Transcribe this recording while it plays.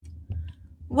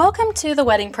Welcome to the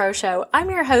Wedding Pro Show. I'm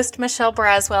your host, Michelle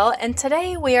Braswell, and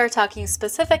today we are talking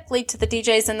specifically to the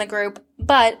DJs in the group,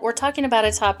 but we're talking about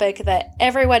a topic that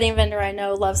every wedding vendor I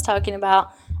know loves talking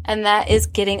about, and that is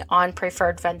getting on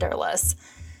preferred vendor lists.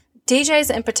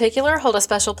 DJs in particular hold a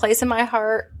special place in my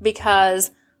heart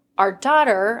because our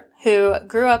daughter, who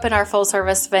grew up in our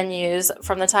full-service venues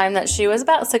from the time that she was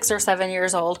about 6 or 7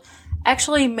 years old,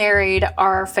 actually married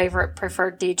our favorite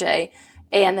preferred DJ.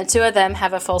 And the two of them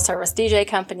have a full-service DJ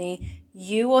company.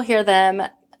 You will hear them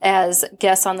as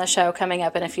guests on the show coming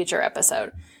up in a future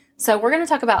episode. So we're going to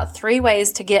talk about 3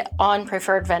 ways to get on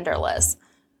preferred vendor lists.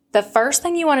 The first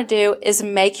thing you want to do is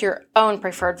make your own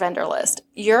preferred vendor list.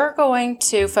 You're going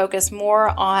to focus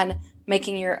more on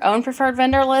making your own preferred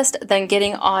vendor list than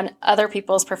getting on other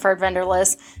people's preferred vendor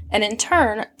lists. And in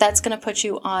turn, that's going to put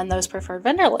you on those preferred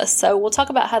vendor lists. So we'll talk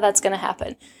about how that's going to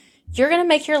happen. You're going to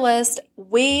make your list.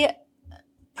 We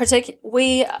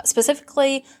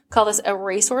specifically call this a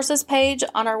resources page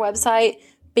on our website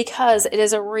because it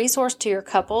is a resource to your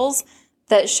couples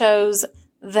that shows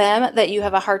them that you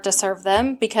have a heart to serve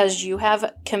them because you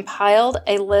have compiled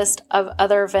a list of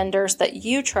other vendors that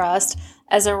you trust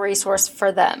as a resource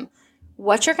for them.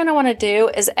 What you're going to want to do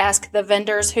is ask the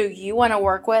vendors who you want to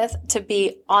work with to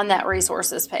be on that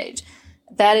resources page.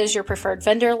 That is your preferred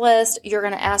vendor list. You're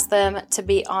going to ask them to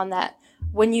be on that.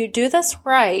 When you do this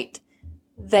right,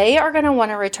 they are going to want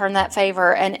to return that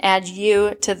favor and add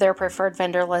you to their preferred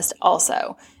vendor list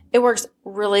also. It works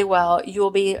really well. You will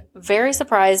be very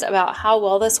surprised about how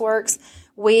well this works.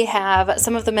 We have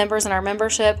some of the members in our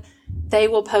membership. They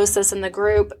will post this in the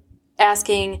group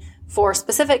asking for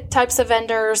specific types of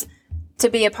vendors to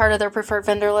be a part of their preferred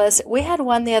vendor list. We had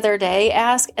one the other day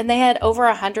ask, and they had over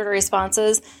 100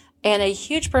 responses, and a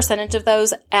huge percentage of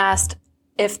those asked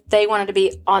if they wanted to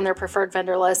be on their preferred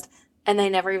vendor list, and they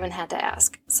never even had to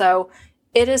ask. So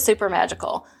it is super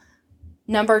magical.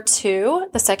 Number 2,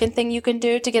 the second thing you can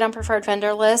do to get on preferred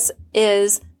vendor lists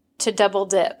is to double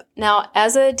dip. Now,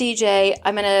 as a DJ,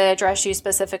 I'm going to address you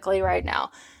specifically right now,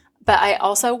 but I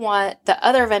also want the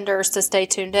other vendors to stay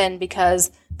tuned in because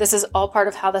this is all part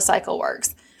of how the cycle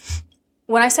works.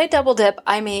 When I say double dip,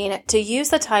 I mean to use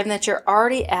the time that you're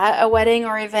already at a wedding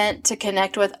or event to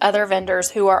connect with other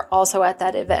vendors who are also at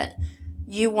that event.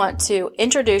 You want to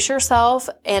introduce yourself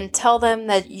and tell them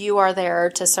that you are there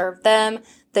to serve them,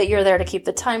 that you're there to keep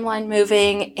the timeline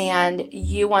moving, and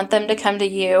you want them to come to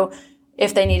you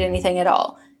if they need anything at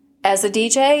all. As a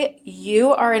DJ,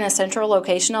 you are in a central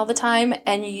location all the time,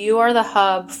 and you are the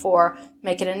hub for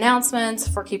making announcements,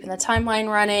 for keeping the timeline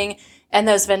running, and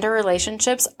those vendor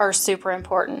relationships are super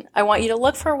important. I want you to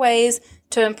look for ways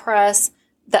to impress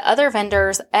the other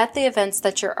vendors at the events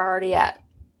that you're already at.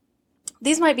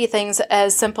 These might be things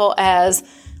as simple as,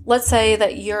 let's say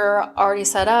that you're already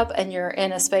set up and you're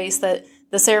in a space that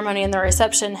the ceremony and the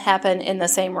reception happen in the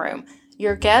same room.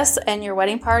 Your guests and your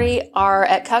wedding party are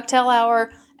at cocktail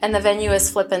hour and the venue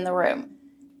is flipping the room.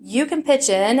 You can pitch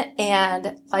in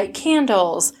and light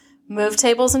candles, move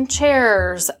tables and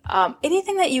chairs,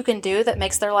 anything that you can do that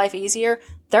makes their life easier.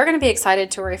 They're going to be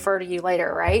excited to refer to you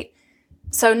later, right?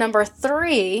 So number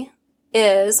 3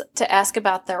 is to ask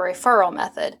about the referral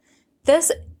method.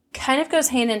 This kind of goes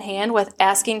hand in hand with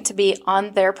asking to be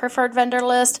on their preferred vendor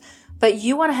list, but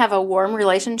you want to have a warm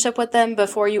relationship with them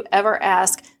before you ever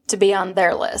ask to be on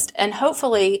their list. And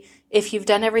hopefully, if you've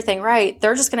done everything right,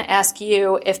 they're just going to ask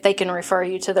you if they can refer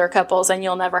you to their couples, and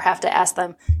you'll never have to ask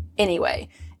them anyway.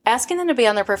 Asking them to be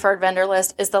on their preferred vendor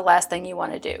list is the last thing you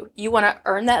want to do. You want to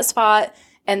earn that spot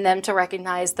and them to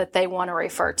recognize that they want to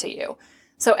refer to you.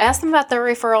 So ask them about their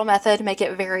referral method, make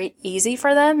it very easy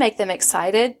for them, make them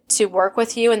excited to work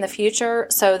with you in the future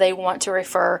so they want to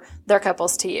refer their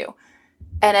couples to you.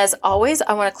 And as always,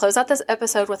 I want to close out this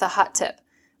episode with a hot tip.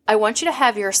 I want you to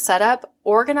have your setup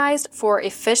organized for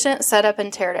efficient setup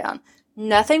and teardown.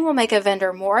 Nothing will make a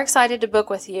vendor more excited to book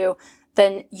with you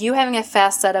than you having a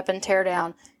fast setup and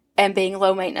teardown and being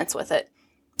low maintenance with it.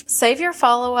 Save your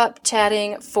follow-up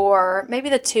chatting for maybe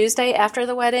the Tuesday after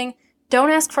the wedding. Don't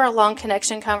ask for a long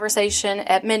connection conversation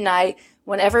at midnight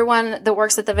when everyone that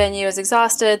works at the venue is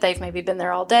exhausted. They've maybe been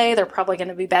there all day. They're probably going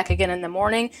to be back again in the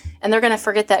morning, and they're going to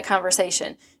forget that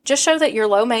conversation. Just show that you're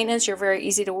low maintenance. You're very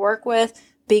easy to work with.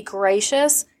 Be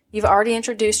gracious. You've already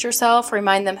introduced yourself.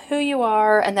 Remind them who you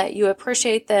are and that you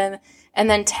appreciate them, and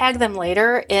then tag them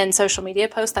later in social media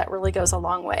posts. That really goes a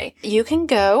long way. You can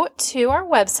go to our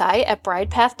website at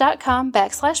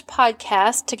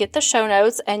bridepath.com/podcast to get the show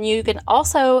notes, and you can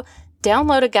also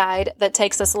download a guide that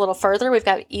takes us a little further. We've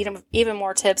got even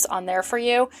more tips on there for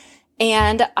you.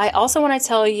 And I also want to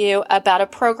tell you about a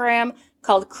program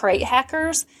called Crate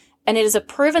Hackers. And it is a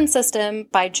proven system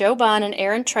by Joe Bunn and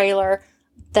Aaron Traylor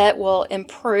that will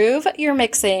improve your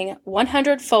mixing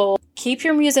 100-fold, keep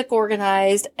your music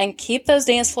organized, and keep those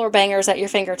dance floor bangers at your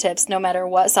fingertips no matter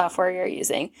what software you're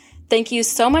using. Thank you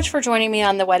so much for joining me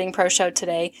on the Wedding Pro Show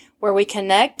today, where we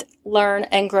connect, learn,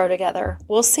 and grow together.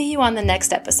 We'll see you on the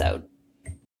next episode.